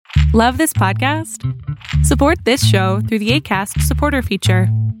Love this podcast? Support this show through the Acast supporter feature.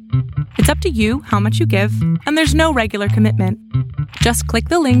 It's up to you how much you give, and there's no regular commitment. Just click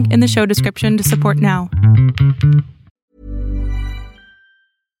the link in the show description to support now.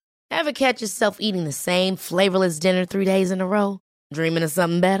 Ever catch yourself eating the same flavorless dinner 3 days in a row? Dreaming of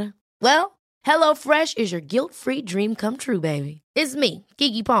something better? Well, HelloFresh is your guilt-free dream come true, baby. It's me,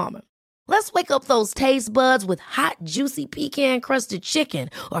 Keke Palmer. Let's wake up those taste buds with hot, juicy pecan-crusted chicken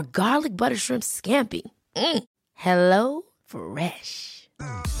or garlic butter shrimp scampi. Hello Fresh.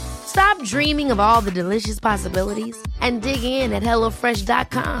 Stop dreaming of all the delicious possibilities and dig in at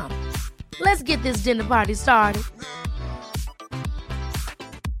HelloFresh.com. Let's get this dinner party started.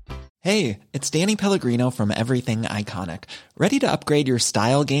 Hey, it's Danny Pellegrino from Everything Iconic. Ready to upgrade your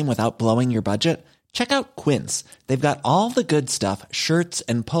style game without blowing your budget? Check out Quince. They've got all the good stuff, shirts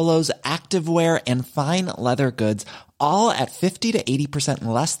and polos, activewear, and fine leather goods, all at 50 to 80%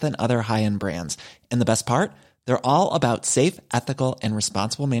 less than other high-end brands. And the best part? They're all about safe, ethical, and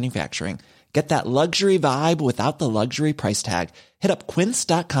responsible manufacturing. Get that luxury vibe without the luxury price tag. Hit up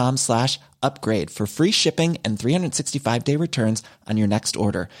quince.com/upgrade for free shipping and 365-day returns on your next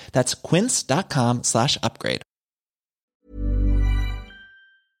order. That's quince.com/upgrade.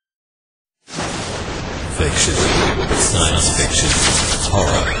 Fiction, science fiction,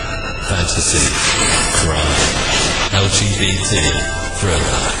 horror, fantasy, crime, LGBT,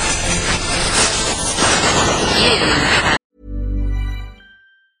 thriller.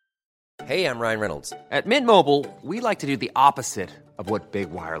 Hey, I'm Ryan Reynolds. At Mint Mobile, we like to do the opposite of what Big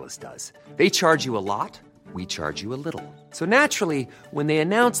Wireless does. They charge you a lot, we charge you a little. So naturally, when they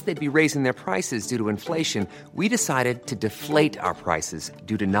announced they'd be raising their prices due to inflation, we decided to deflate our prices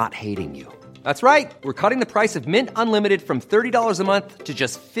due to not hating you. That's right. We're cutting the price of Mint Unlimited from $30 a month to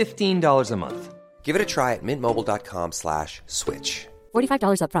just $15 a month. Give it a try at mintmobile.com/switch.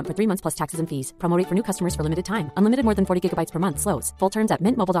 $45 up front for 3 months plus taxes and fees. Promo rate for new customers for limited time. Unlimited more than 40 gigabytes per month. Slows full terms at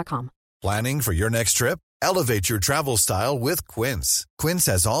mintmobile.com. Planning for your next trip? Elevate your travel style with Quince. Quince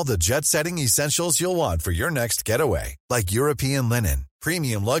has all the jet-setting essentials you'll want for your next getaway, like European linen,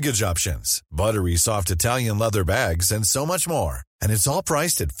 premium luggage options, buttery soft Italian leather bags, and so much more. And it's all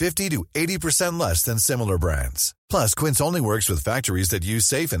priced at 50 to 80% less than similar brands. Plus, Quince only works with factories that use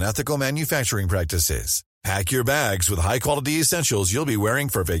safe and ethical manufacturing practices. Pack your bags with high-quality essentials you'll be wearing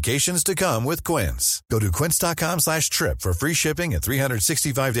for vacations to come with Quince. Go to quince.com/trip for free shipping and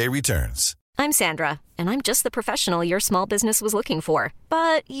 365-day returns. I'm Sandra, and I'm just the professional your small business was looking for.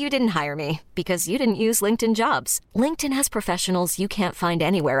 But you didn't hire me because you didn't use LinkedIn Jobs. LinkedIn has professionals you can't find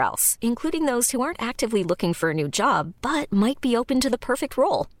anywhere else, including those who aren't actively looking for a new job, but might be open to the perfect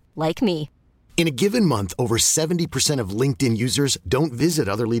role, like me. In a given month, over 70% of LinkedIn users don't visit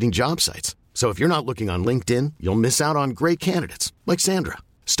other leading job sites. So if you're not looking on LinkedIn, you'll miss out on great candidates like Sandra.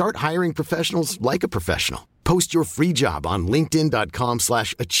 Start hiring professionals like a professional. Post your free job on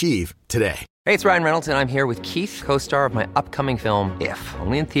linkedin.com/achieve today. Hey, it's Ryan Reynolds, and I'm here with Keith, co-star of my upcoming film, If,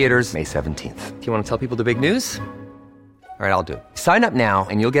 only in theaters May 17th. Do you want to tell people the big news? All right, I'll do it. Sign up now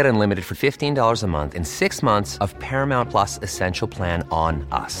and you'll get unlimited for $15 a month and 6 months of Paramount Plus Essential Plan on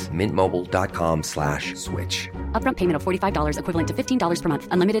us. MintMobile.com/switch. Upfront payment of $45 equivalent to $15 per month.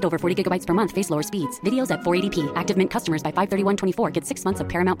 Unlimited over 40 gigabytes per month. Face lower speeds. Videos at 480p. Active Mint customers by 531.24 get 6 months of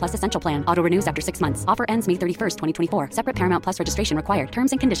Paramount Plus Essential Plan. Auto renews after 6 months. Offer ends May 31st, 2024. Separate Paramount Plus registration required.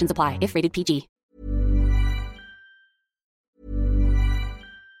 Terms and conditions apply if rated PG.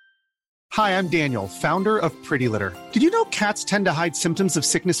 Hi, I'm Daniel, founder of Pretty Litter. Did you know cats tend to hide symptoms of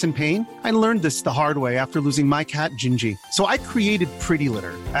sickness and pain? I learned this the hard way after losing my cat, Gingy. So I created Pretty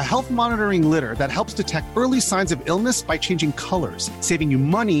Litter, a health monitoring litter that helps detect early signs of illness by changing colors, saving you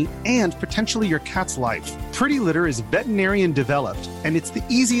money and potentially your cat's life. Pretty Litter is veterinarian developed, and it's the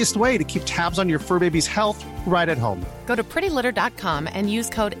easiest way to keep tabs on your fur baby's health right at home. Go to prettylitter.com and use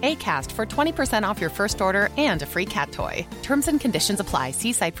code ACAST for 20% off your first order and a free cat toy. Terms and conditions apply.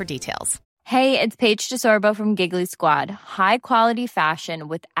 See site for details. Hey, it's Paige DeSorbo from Giggly Squad. High quality fashion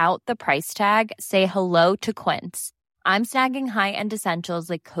without the price tag. Say hello to Quince. I'm snagging high-end essentials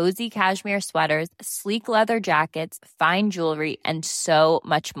like cozy cashmere sweaters, sleek leather jackets, fine jewelry, and so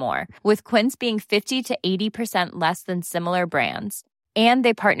much more. With Quince being 50 to 80% less than similar brands. And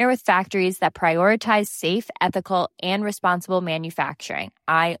they partner with factories that prioritize safe, ethical, and responsible manufacturing.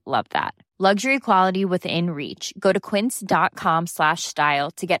 I love that. Luxury quality within reach. Go to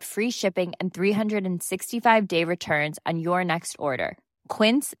quince.com/style to get free shipping and 365-day returns on your next order.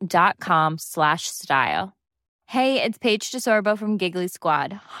 Quince.com/style. Hey, it's Paige DeSorbo from Giggly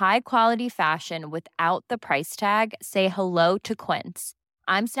Squad. High quality fashion without the price tag. Say hello to Quince.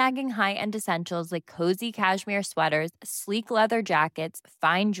 I'm snagging high-end essentials like cozy cashmere sweaters, sleek leather jackets,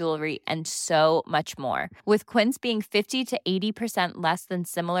 fine jewelry, and so much more. With Quince being 50 to 80% less than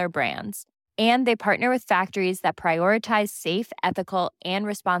similar brands. And they partner with factories that prioritize safe, ethical, and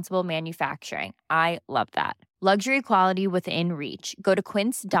responsible manufacturing. I love that. Luxury quality within reach. Go to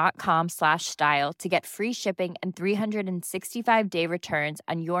quince.com/style to get free shipping and 365-day returns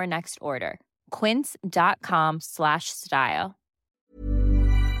on your next order. Quince.com/style.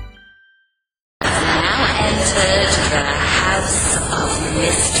 Now entered the House of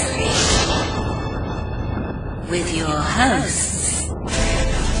Mystery with your hosts,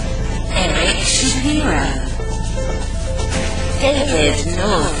 Eric Shapiro, David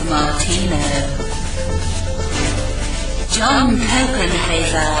North Martino, John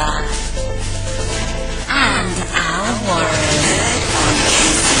Copenhaver, and Al Warren.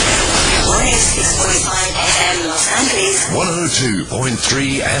 On 106.5 FM Los Angeles,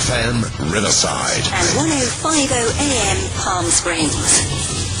 102.3 FM Riverside, and 105.0 AM Palm Springs.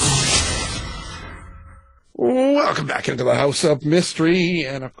 Welcome back into the House of Mystery,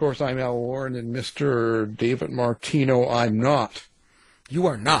 and of course I'm Al Warren, and Mr. David Martino, I'm not. You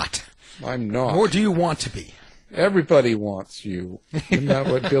are not. I'm not. Nor do you want to be. Everybody wants you. Isn't that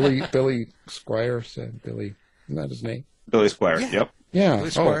what Billy Squire said? Billy, isn't that his name? Billy Squire, yeah. Yep. Yeah. Billy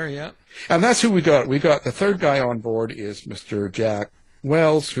Squire, yeah. And that's who we got. We got the third guy on board is Mr. Jack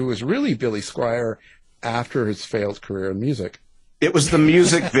Wells, who is really Billy Squire after his failed career in music. It was the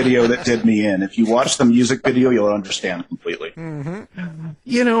music video that did me in. If you watch the music video, you'll understand completely. Mm-hmm.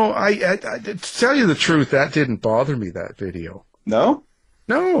 You know, I to tell you the truth, that didn't bother me, that video. No?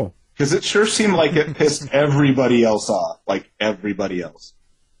 No. Because it sure seemed like it pissed everybody else off, like everybody else.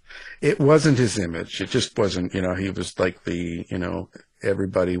 It wasn't his image. It just wasn't, you know, he was like the, you know,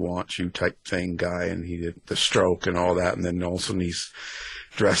 everybody wants you type thing guy, and he did the stroke and all that, and then also he's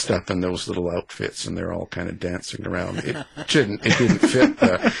dressed up in those little outfits, and they're all kind of dancing around. It didn't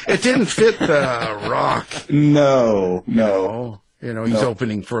fit the Rock. No. You know, he's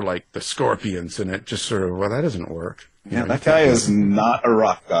opening for like the Scorpions, and it just sort of, well, that doesn't work. Yeah, that guy is not a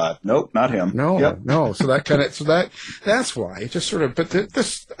rock god. Nope, not him. No. So that's why it just sort of. But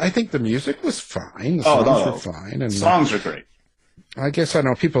this, I think the music was fine. The songs were fine, and songs are great. I guess I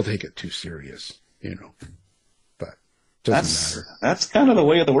know people take it too serious, you know, but doesn't matter. That's kind of the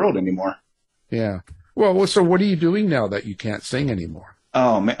way of the world anymore. Yeah. Well, so what are you doing now that you can't sing anymore?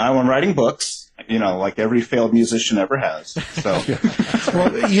 Oh, I'm writing books. You know, like every failed musician ever has. So, yeah.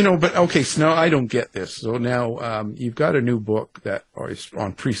 Well, you know, but okay. So now I don't get this. So now you've got a new book that is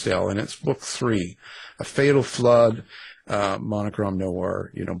on pre-sale, and it's book 3, A Fatal Flood, Monochrome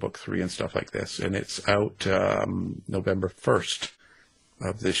Noir. You know, book 3 and stuff like this, and it's out November 1st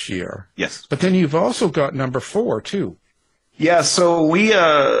of this year. Yes. But then you've also got number 4 too. Yeah, so we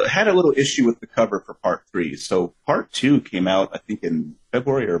had a little issue with the cover for part 3. So part 2 came out, I think, in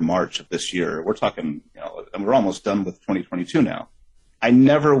February or March of this year. We're talking, you know, and we're almost done with 2022 now. I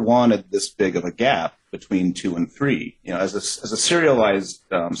never wanted this big of a gap between 2 and 3. You know, as a serialized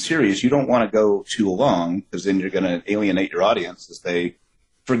series, you don't want to go too long, because then you're going to alienate your audience as they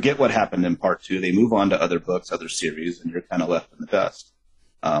forget what happened in part 2. They move on to other books, other series, and you're kind of left in the dust.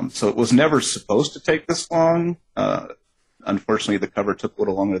 So it was never supposed to take this long. Unfortunately, the cover took a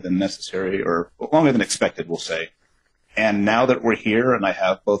little longer than necessary, or longer than expected, we'll say. And now that we're here and I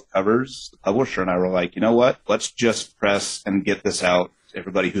have both covers, the publisher and I were like, you know what? Let's just press and get this out to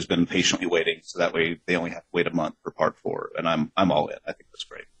everybody who's been patiently waiting, so that way they only have to wait a month for part 4. And I'm all in. I think that's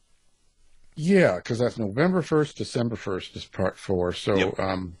great. Yeah, because that's November 1st, December 1st is part 4. So, yep.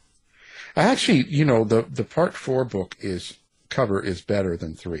 I actually, you know, the part 4 book cover is better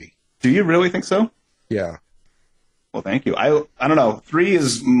than 3. Do you really think so? Yeah. Well, thank you. I don't know. 3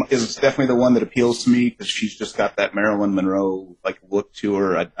 is definitely the one that appeals to me, because she's just got that Marilyn Monroe like look to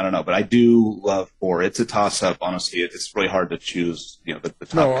her. I don't know, but I do love 4. It's a toss up, honestly. It's really hard to choose. You know, the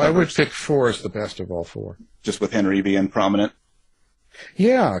top. No, covers. I would pick 4 as the best of all 4. Just with Henry being prominent.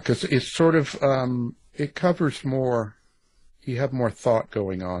 Yeah, because it's sort of it covers more. You have more thought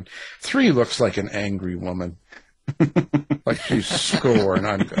going on. 3 looks like an angry woman. Like she's scoring,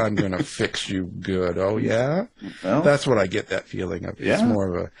 I'm going to fix you good. Oh, yeah? Well, that's what I get that feeling of. It's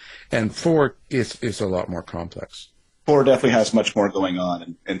more of and 4 is a lot more complex. 4 definitely has much more going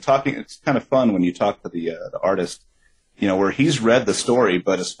on. And talking, it's kind of fun when you talk to the artist, you know, where he's read the story,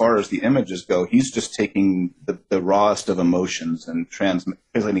 but as far as the images go, he's just taking the rawest of emotions and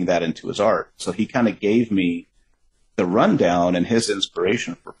translating that into his art. So he kind of gave me the rundown and his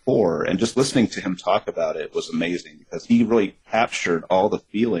inspiration for 4, and just listening to him talk about it was amazing, because he really captured all the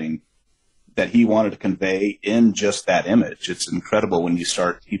feeling that he wanted to convey in just that image. It's incredible when you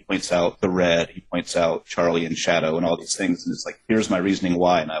start, he points out the red, he points out Charlie in shadow and all these things, and it's like, here's my reasoning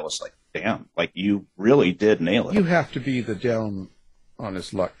why, and I was like, damn, like you really did nail it. You have to be the down on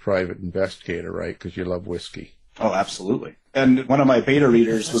his luck private investigator, right? Because you love whiskey. Oh, absolutely. And one of my beta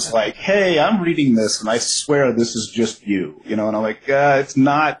readers was like, hey, I'm reading this, and I swear this is just you. And I'm like, it's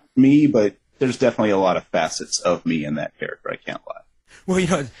not me, but there's definitely a lot of facets of me in that character. I can't lie.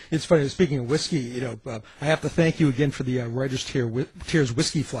 Well, it's funny. Speaking of whiskey, I have to thank you again for the Writer's Tears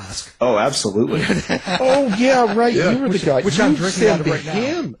whiskey flask. Oh, absolutely. Oh, yeah, right. Yeah. You were the guy. Which I'm drinking out of right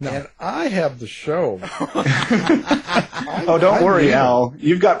now. No. And I have the show. Oh, don't worry, Al.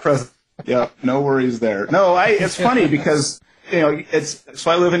 You've got presents. Yeah, no worries there. No, it's funny because,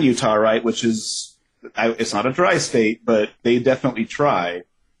 so I live in Utah, right, which is, it's not a dry state, but they definitely try.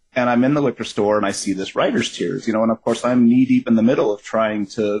 And I'm in the liquor store and I see this Writer's Tears, and of course I'm knee deep in the middle of trying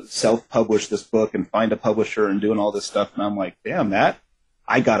to self-publish this book and find a publisher and doing all this stuff. And I'm like, damn,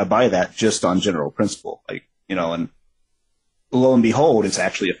 I gotta buy that just on general principle. And lo and behold, it's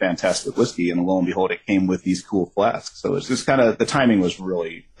actually a fantastic whiskey. And lo and behold, it came with these cool flasks. So it's just the timing was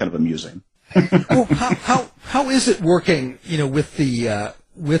really kind of amusing. Well, how is it working,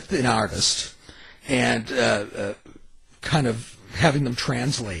 with an artist and, kind of having them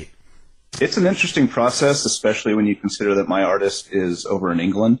translate? It's an interesting process, especially when you consider that my artist is over in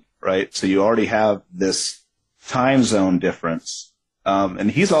England, right? So you already have this time zone difference.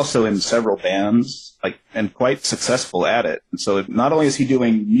 And he's also in several bands, and quite successful at it. And so not only is he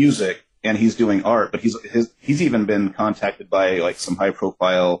doing music and he's doing art, but he's even been contacted by some high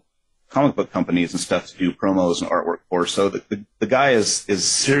profile comic book companies and stuff to do promos and artwork for. So the guy is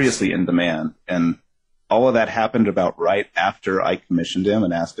seriously in demand, and all of that happened about right after I commissioned him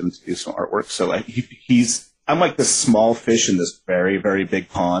and asked him to do some artwork. So I'm like this small fish in this very, very big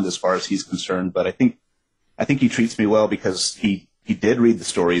pond as far as he's concerned. But I think he treats me well because he did read the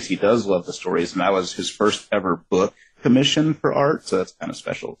stories. He does love the stories, and that was his first ever book commission for art. So that's kind of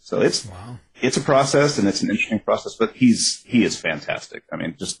special. So it's a process, and it's an interesting process. But he is fantastic. I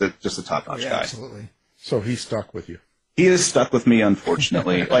mean, just a top-notch guy. Absolutely. So he stuck with you. He is stuck with me,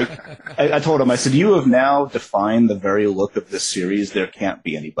 unfortunately. I told him, I said, you have now defined the very look of this series. There can't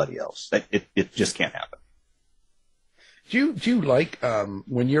be anybody else. It just can't happen. Do you like,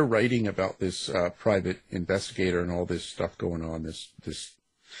 when you're writing about this private investigator and all this stuff going on,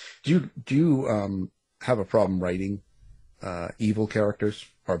 do you have a problem writing evil characters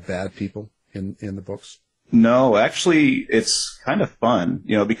or bad people in the books? No, actually, it's kind of fun,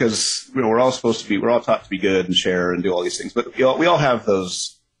 because we're all taught to be good and share and do all these things, but we all have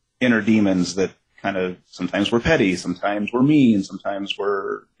those inner demons that kind of, sometimes we're petty, sometimes we're mean, sometimes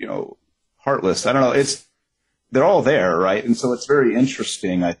we're, heartless. I don't know. They're all there, right? And so it's very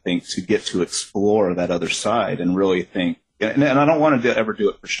interesting, I think, to get to explore that other side and really think, and I don't want to ever do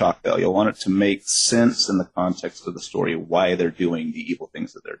it for shock value. I want it to make sense in the context of the story, why they're doing the evil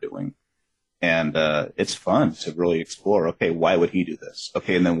things that they're doing. And it's fun to really explore, okay, why would he do this?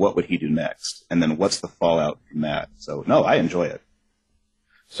 Okay, and then what would he do next? And then what's the fallout from that? So, no, I enjoy it.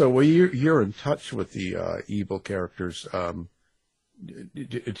 So you're in touch with the evil characters.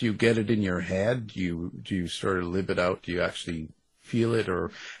 Do you get it in your head? Do you sort of live it out? Do you actually feel it?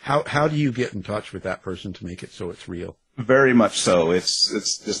 Or how do you get in touch with that person to make it so it's real? Very much so. It's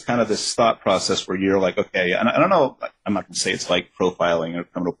just kind of this thought process where you're like, okay, and I don't know, I'm not going to say it's like profiling or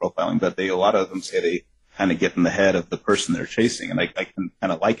criminal profiling, but a lot of them say they kind of get in the head of the person they're chasing. And I can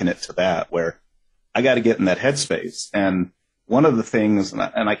kind of liken it to that, where I got to get in that headspace. And one of the things, and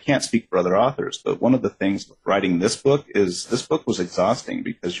I can't speak for other authors, but one of the things with writing this book was exhausting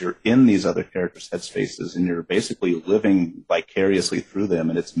because you're in these other characters' headspaces and you're basically living vicariously through them.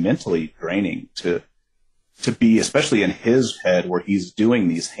 And it's mentally draining to be, especially in his head where he's doing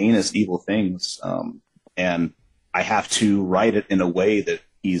these heinous, evil things. And I have to write it in a way that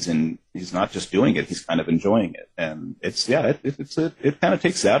he's not just doing it, he's kind of enjoying it. And it kind of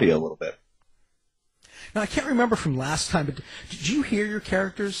takes it out of you a little bit. Now, I can't remember from last time, but did you hear your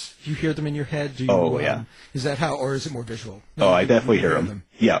characters? Do you hear them in your head? Yeah. Is that how, or is it more visual? No, I definitely hear them.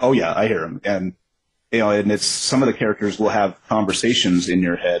 Yeah. Oh yeah, I hear them. And, and it's, some of the characters will have conversations in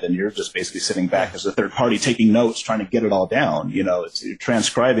your head and you're just basically sitting back as a third party taking notes, trying to get it all down. You're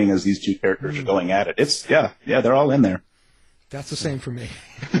transcribing as these two characters are going at it. They're all in there. That's the same for me.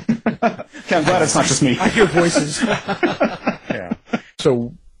 Okay, I'm glad it's not just me. I hear voices. Yeah.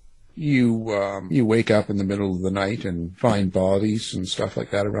 So you wake up in the middle of the night and find bodies and stuff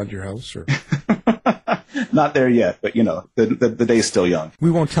like that around your house, or? Not there yet, but the day's still young.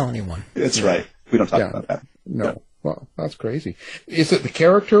 We won't tell anyone. That's right. We don't talk about that. No. Well, that's crazy. Is it the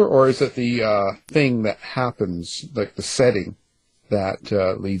character or is it the thing that happens, like the setting, that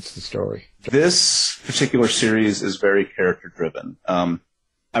leads the story? This particular series is very character-driven.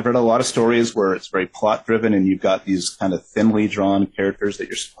 I've read a lot of stories where it's very plot-driven and you've got these kind of thinly drawn characters that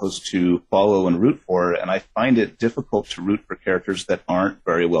you're supposed to follow and root for, and I find it difficult to root for characters that aren't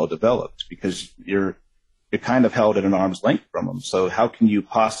very well developed because you're kind of held at an arm's length from them. So how can you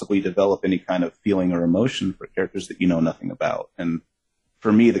possibly develop any kind of feeling or emotion for characters that you know nothing about? And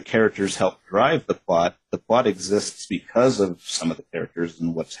for me, the characters help drive the plot. The plot exists because of some of the characters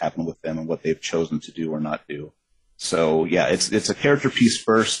and what's happened with them and what they've chosen to do or not do. So, yeah, it's a character piece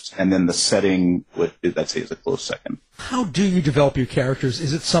first, and then the setting, I'd say, is a close second. How do you develop your characters?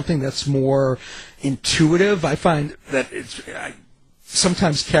 Is it something that's more intuitive? I find that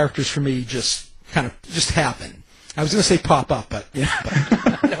sometimes characters for me just happen. I was going to say pop up, but yeah.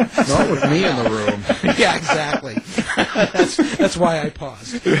 Not with me in the room. Yeah, exactly. That's why I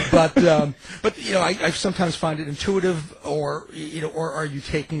paused. But I sometimes find it intuitive, or are you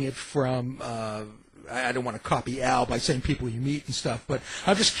taking it from? I don't want to copy Al by saying people you meet and stuff, but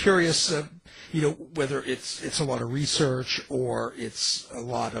I'm just curious, whether it's a lot of research or it's a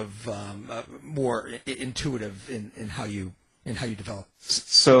lot of more intuitive in how you develop.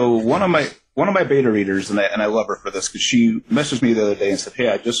 So one of my beta readers, and I love her for this because she messaged me the other day and said, "Hey,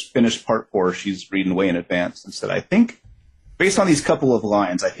 I just finished part 4." She's reading way in advance and said, "I think based on these couple of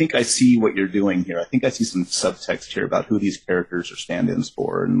lines, I think I see what you're doing here. I think I see some subtext here about who these characters are stand-ins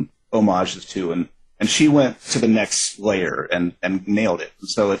for and homages to." And she went to the next layer and nailed it.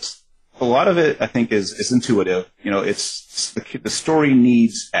 So it's a lot of it, I think, is intuitive. It's the story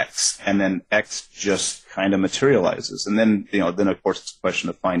needs X, and then X just kind of materializes. And then, then of course it's a question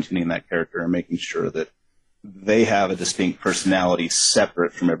of fine-tuning that character and making sure that they have a distinct personality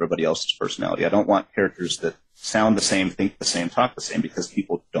separate from everybody else's personality. I don't want characters that sound the same, think the same, talk the same, because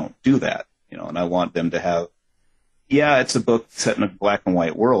people don't do that. And I want them to have, yeah, it's a book set in a black and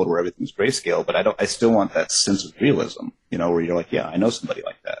white world where everything's grayscale, but I still want that sense of realism, where you're like, yeah, I know somebody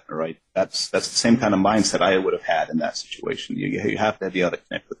like that, all right? That's the same kind of mindset I would have had in that situation. You have to be able to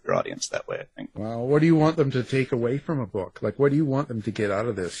connect with your audience that way, I think. Well, what do you want them to take away from a book? Like, what do you want them to get out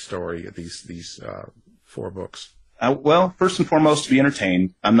of this story, these 4 books? Well, first and foremost, to be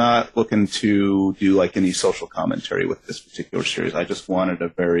entertained. I'm not looking to do like any social commentary with this particular series. I just wanted a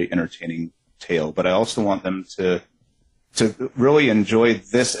very entertaining tale, but I also want them to really enjoy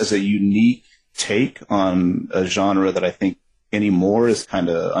this as a unique take on a genre that I think anymore is kind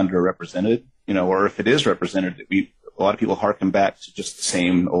of underrepresented, or if it is represented, a lot of people harken back to just the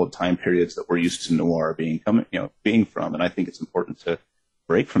same old time periods that we're used to noir being from. And I think it's important to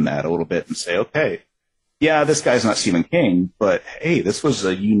break from that a little bit and say, okay, yeah, this guy's not Stephen King, but hey, this was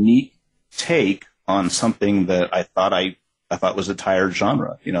a unique take on something that I thought was a tired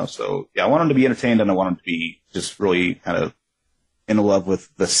genre, So yeah, I want them to be entertained and I want them to be just really kind of in love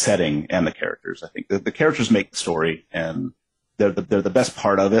with the setting and the characters. I think the characters make the story and they're the best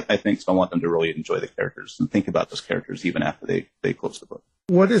part of it, I think. So I want them to really enjoy the characters and think about those characters even after they close the book.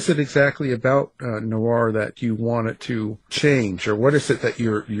 What is it exactly about noir that you want it to change, or what is it that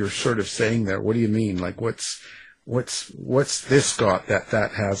you're sort of saying there? What do you mean? Like what's this got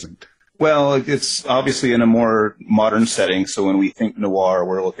that hasn't? Well, it's obviously in a more modern setting. So when we think noir,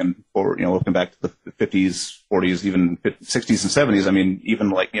 we're looking back to the 50s, 40s, even 60s and 70s. I mean,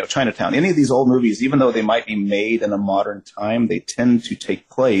 even like, Chinatown. Any of these old movies, even though they might be made in a modern time, they tend to take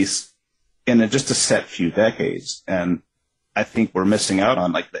place in just a set few decades. And I think we're missing out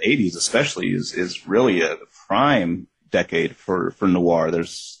on, like, the 80s especially is really a prime decade for noir.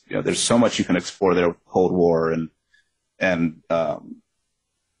 There's so much you can explore there with Cold War and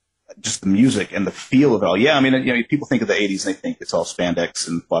just the music and the feel of it all. Yeah, I mean, people think of the 80s and they think it's all spandex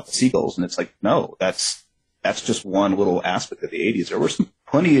and flock of seagulls, and it's like, no, that's just one little aspect of the 80s. There were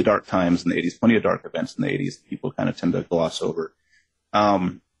plenty of dark times in the 80s, plenty of dark events in the 80s that people kind of tend to gloss over.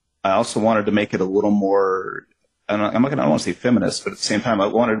 I also wanted to make it a little more, I don't want to say feminist, but at the same time, I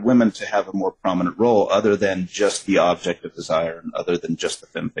wanted women to have a more prominent role other than just the object of desire and other than just the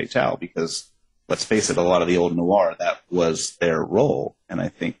femme fatale, because let's face it, a lot of the old noir, that was their role. And I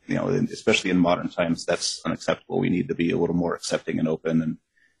think, especially in modern times, that's unacceptable. We need to be a little more accepting and open and,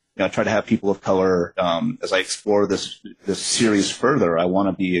 try to have people of color. As I explore this series further, I want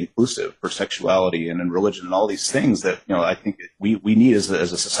to be inclusive for sexuality and in religion and all these things that, I think we need as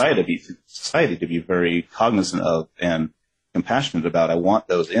a society to be very cognizant of and compassionate about. I want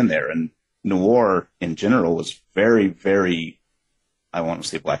those in there. And noir in general was very, very, I want to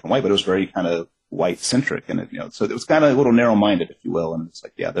say black and white, but it was very kind of white centric, and so it was kind of a little narrow minded, if you will. And it's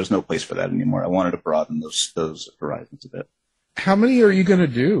like, yeah, there's no place for that anymore. I wanted to broaden those horizons a bit. How many are you going to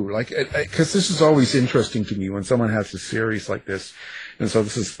do? Like, because this is always interesting to me when someone has a series like this, and so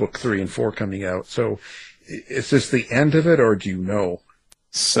this is book 3 and 4 coming out. So, is this the end of it, or do you know?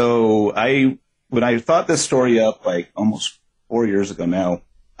 So when I thought this story up, like almost 4 years ago now,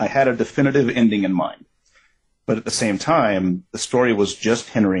 I had a definitive ending in mind. But at the same time, the story was just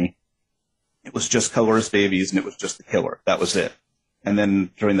Henry. It was just colorless babies, and it was just the killer. That was it. And then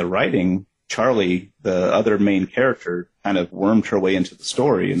during the writing, Charlie, the other main character, kind of wormed her way into the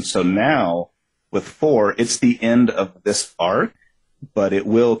story. And so now, with 4, it's the end of this arc, but it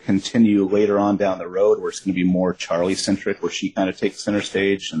will continue later on down the road where it's going to be more Charlie-centric, where she kind of takes center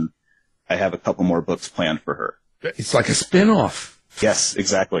stage, and I have a couple more books planned for her. It's like a spin-off. Yes,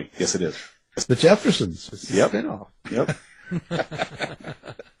 exactly. Yes, it is. The Jeffersons. It's a spin-off. Yep.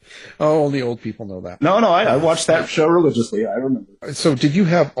 Oh, only old people know that. No, I watched that show religiously. I remember. So did you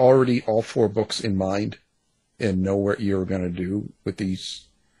have already all 4 books in mind and know what you were going to do with this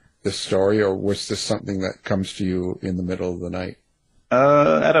story, or was this something that comes to you in the middle of the night?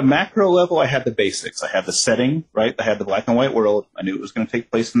 At a macro level, I had the basics. I had the setting, right? I had the black and white world. I knew it was going to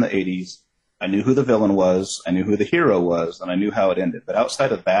take place in the 80s. I knew who the villain was. I knew who the hero was, and I knew how it ended. But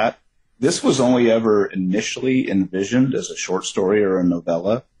outside of that, this was only ever initially envisioned as a short story or a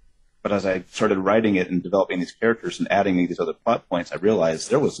novella. But as I started writing it and developing these characters and adding these other plot points, I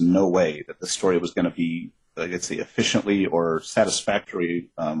realized there was no way that the story was going to be, let's say, efficiently or satisfactorily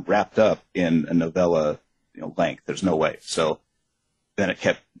wrapped up in a novella, length. There's no way. So then it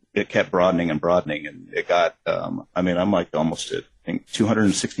kept broadening, and it got. I'm like almost at, I think,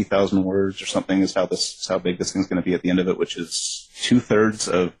 260,000 words or something is how big this thing's going to be at the end of it, which is 2/3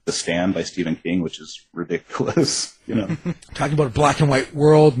 of The Stand by Stephen King, which is ridiculous. Talking about a black and white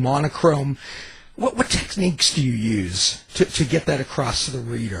world, monochrome. What techniques do you use to get that across to the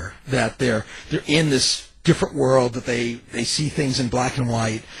reader that they're in this different world, that they see things in black and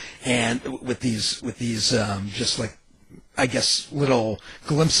white, and with these just like, I guess, little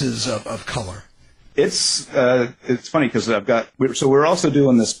glimpses of color? It's funny because we're also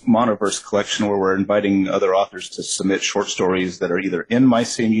doing this Monoverse collection where we're inviting other authors to submit short stories that are either in my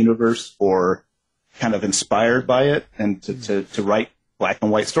same universe or kind of inspired by it, and to write black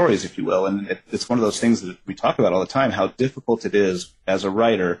and white stories, if you will. And it's one of those things that we talk about all the time, how difficult it is as a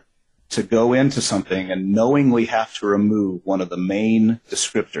writer to go into something and knowingly have to remove one of the main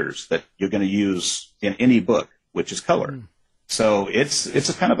descriptors that you're going to use in any book, which is color. So it's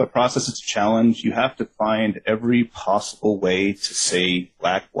a kind of a process. It's a challenge. You have to find every possible way to say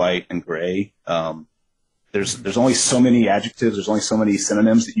black, white, and gray. There's only so many adjectives. There's only so many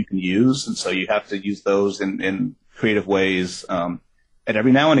synonyms that you can use, and so you have to use those in creative ways. And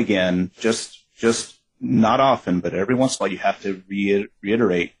every now and again, just not often, but every once in a while, you have to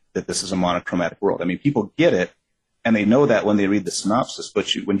reiterate that this is a monochromatic world. I mean, people get it, and they know that when they read the synopsis,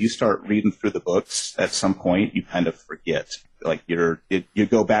 but when you start reading through the books, at some point, you kind of forget. Like you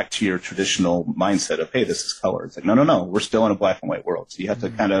go back to your traditional mindset of, hey, this is color. It's like, no, we're still in a black and white world. So you have to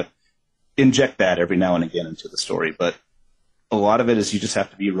kind of inject that every now and again into the story. But a lot of it is you just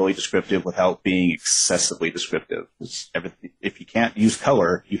have to be really descriptive without being excessively descriptive. If you can't use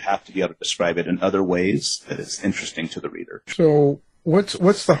color, you have to be able to describe it in other ways that is interesting to the reader. So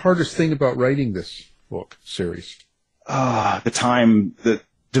what's the hardest thing about writing this book series? The time,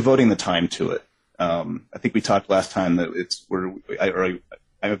 devoting the time to it. I think we talked last time that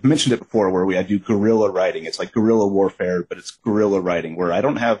I've mentioned it before, where I do guerrilla writing. It's like guerrilla warfare, but it's guerrilla writing where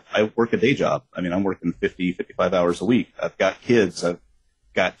I work a day job. I mean, I'm working 50, 55 hours a week. I've got kids. I've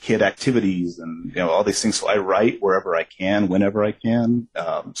got kid activities and, all these things. So I write wherever I can, whenever I can.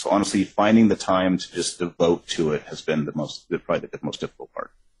 So honestly, finding the time to just devote to it has been probably the most difficult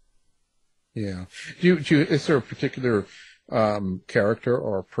part. Yeah. Is there a particular character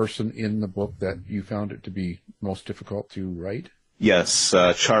or person in the book that you found it to be most difficult to write? Yes,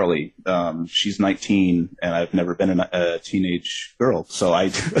 Charlie. She's 19, and I've never been a teenage girl. So I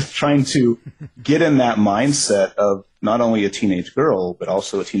was trying to get in that mindset of not only a teenage girl, but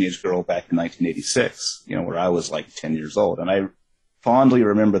also a teenage girl back in 1986, where I was like 10 years old. And I fondly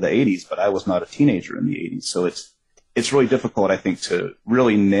remember the 80s, but I was not a teenager in the 80s. So it's really difficult, I think, to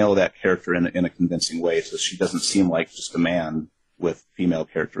really nail that character in a convincing way, so she doesn't seem like just a man with female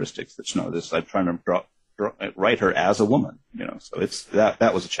characteristics. I'm trying to write her as a woman, So it's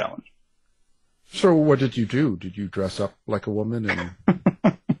that was a challenge. So what did you do? Did you dress up like a woman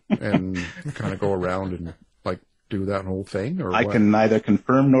and kind of go around and like do that whole thing? Or I what? Can neither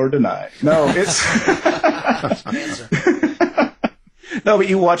confirm nor deny. No, it's No, but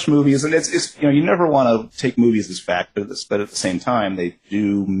you watch movies, and it's you never want to take movies as fact, but at the same time, they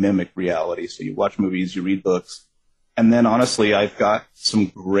do mimic reality. So you watch movies, you read books, and then honestly, I've got some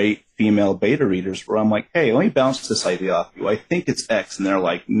great female beta readers where I'm like, hey, let me bounce this idea off you. I think it's X, and they're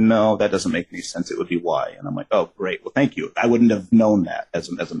like, no, that doesn't make any sense. It would be Y, and I'm like, oh, great. Well, thank you. I wouldn't have known that as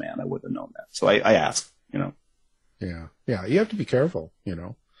a man. I wouldn't have known that. So I ask, Yeah, you have to be careful,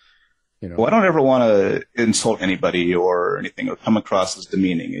 Well, I don't ever want to insult anybody or anything or come across as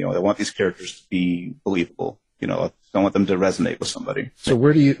demeaning. I want these characters to be believable. I don't want them to resonate with somebody. So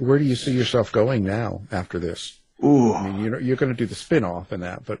where do you see yourself going now after this? Ooh. I mean, you're going to do the spin-off and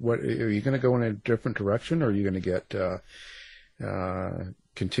that, but what are you going to go in a different direction, or are you going to get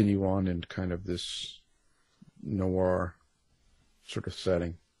continue on in kind of this noir sort of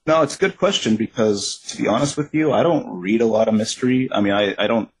setting? No, it's a good question because, to be honest with you, I don't read a lot of mystery. I mean, I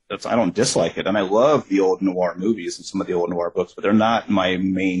don't dislike it, and I love the old noir movies and some of the old noir books, but they're not my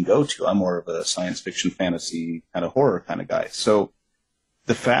main go-to. I'm more of a science fiction, fantasy, kind of horror kind of guy. So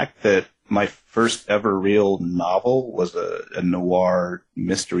the fact that my first ever real novel was a noir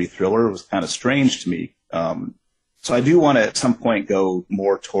mystery thriller was kind of strange to me. So I do want to at some point go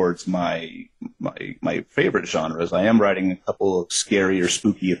more towards my favorite genres. I am writing a couple of scary or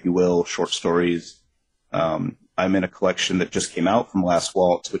spooky, if you will, short stories. I'm in a collection that just came out from Last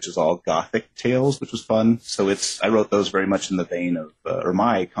Waltz, which is all Gothic tales, which was fun. So I wrote those very much in the vein of, or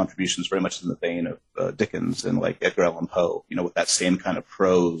my contributions very much in the vein of Dickens and like Edgar Allan Poe, with that same kind of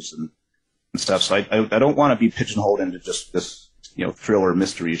prose and stuff. So I don't want to be pigeonholed into just this, thriller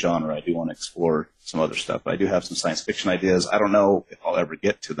mystery genre. I do want to explore some other stuff. I do have some science fiction ideas. I don't know if I'll ever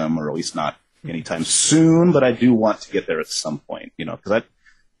get to them, or at least not anytime soon, but I do want to get there at some point, because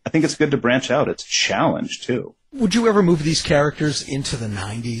I think it's good to branch out. It's a challenge too. Would you ever move these characters into the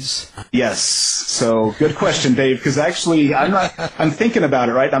 90s? Yes. So good question, Dave, because actually I'm thinking about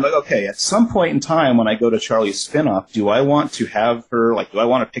it, right? I'm like, okay, at some point in time when I go to Charlie's spinoff, do I want to have her, do I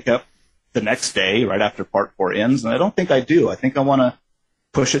want to pick up the next day right after part 4 ends? And I don't think I do. I think I want to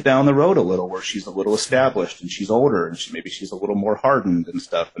push it down the road a little where she's a little established and she's older and maybe she's a little more hardened and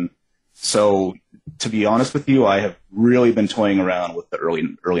stuff. And so to be honest with you, I have really been toying around with the early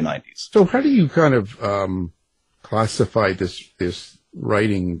 90s. So how do you kind of classify this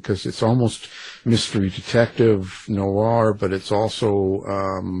writing? Because it's almost mystery detective noir, but it's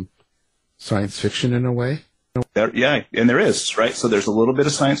also science fiction in a way. Yeah, and there is, right? So there's a little bit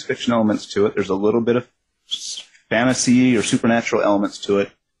of science fiction elements to it. There's a little bit of fantasy or supernatural elements to it.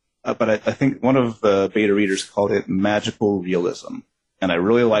 But I think one of the beta readers called it magical realism. And I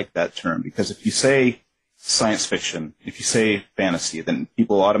really like that term because if you say science fiction, if you say fantasy, then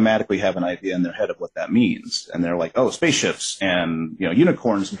people automatically have an idea in their head of what that means. And they're like, oh, spaceships and,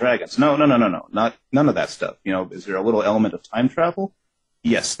 unicorns and dragons. No, none of that stuff. Is there a little element of time travel?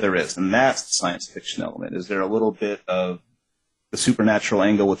 Yes, there is. And that's the science fiction element. Is there a little bit of the supernatural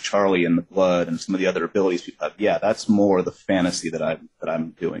angle with Charlie and the blood and some of the other abilities people have? Yeah, that's more the fantasy that I'm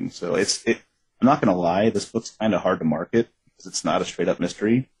doing. So I'm not going to lie, this book's kind of hard to market because it's not a straight up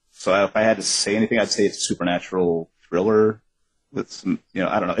mystery. So if I had to say anything, I'd say it's a supernatural thriller with some,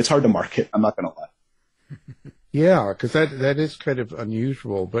 I don't know. It's hard to market. I'm not going to lie. Yeah, because that is kind of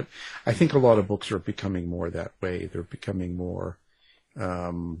unusual. But I think a lot of books are becoming more that way. They're becoming more,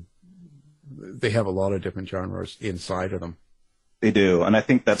 they have a lot of different genres inside of them. They do. And I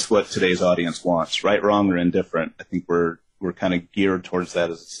think that's what today's audience wants. Right, wrong, or indifferent. I think we're kind of geared towards that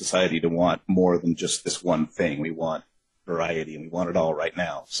as a society to want more than just this one thing. We want variety, and we want it all right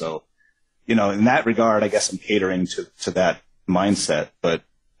now. So, in that regard, I guess I'm catering to that mindset. But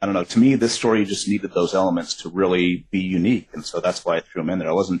I don't know. To me, this story just needed those elements to really be unique, and so that's why I threw them in there.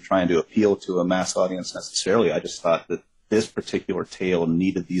 I wasn't trying to appeal to a mass audience necessarily. I just thought that this particular tale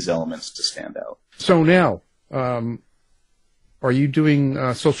needed these elements to stand out. So now, are you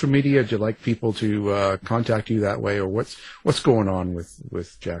doing social media? Do you like people to contact you that way, or what's going on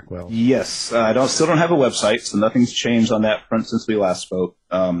with Jack Wells? Yes, I still don't have a website, so nothing's changed on that front since we last spoke.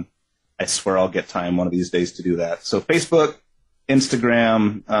 I swear I'll get time one of these days to do that. So Facebook,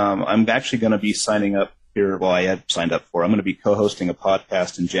 Instagram. I'm actually going to be signing up here. Well, I had signed up for. I'm going to be co-hosting a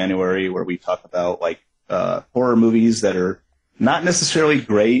podcast in January where we talk about horror movies that are not necessarily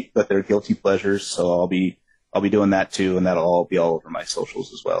great, but they're guilty pleasures. So I'll be doing that too, and that'll all be all over my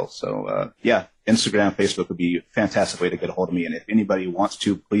socials as well. So, Instagram, Facebook would be a fantastic way to get a hold of me. And if anybody wants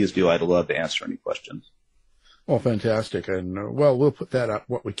to, please do. I'd love to answer any questions. Well, fantastic. And, we'll put that up,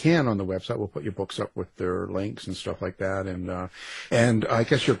 what we can on the website. We'll put your books up with their links and stuff like that. And I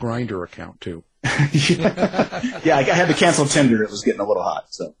guess your Grindr account too. Yeah, I had to cancel Tinder. It was getting a little hot,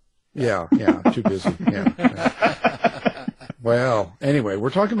 so. Yeah, too busy. Yeah. Well, anyway,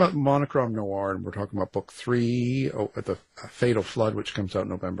 we're talking about Monochrome Noir, and we're talking about Book 3, The Fatal Flood, which comes out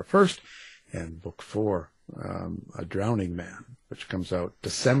November 1st, and Book 4, A Drowning Man, which comes out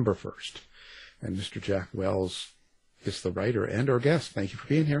December 1st. And Mr. Jack Wells is the writer and our guest. Thank you for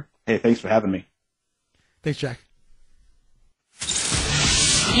being here. Hey, thanks for having me. Thanks, Jack.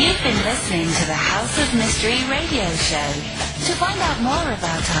 You've been listening to the House of Mystery radio show. To find out more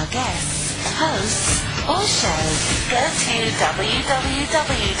about our guests, hosts, or shows, go to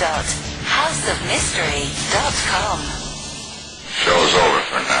www.houseofmystery.com. Show's over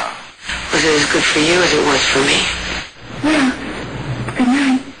for now. Was it as good for you as it was for me? Well, good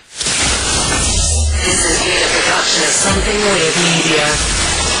night. This has been a production of Something Weird Media.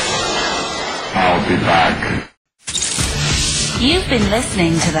 I'll be back. You've been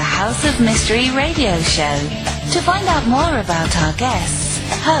listening to the House of Mystery radio show. To find out more about our guests,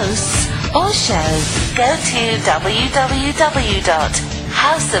 hosts, or shows, go to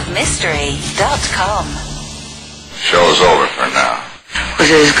www.houseofmystery.com. Show's over for now. Was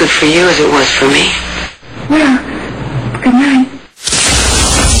it as good for you as it was for me? Well, good night.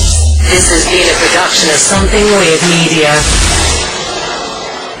 This has been a production of Something Weird Media.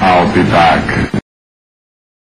 I'll be back.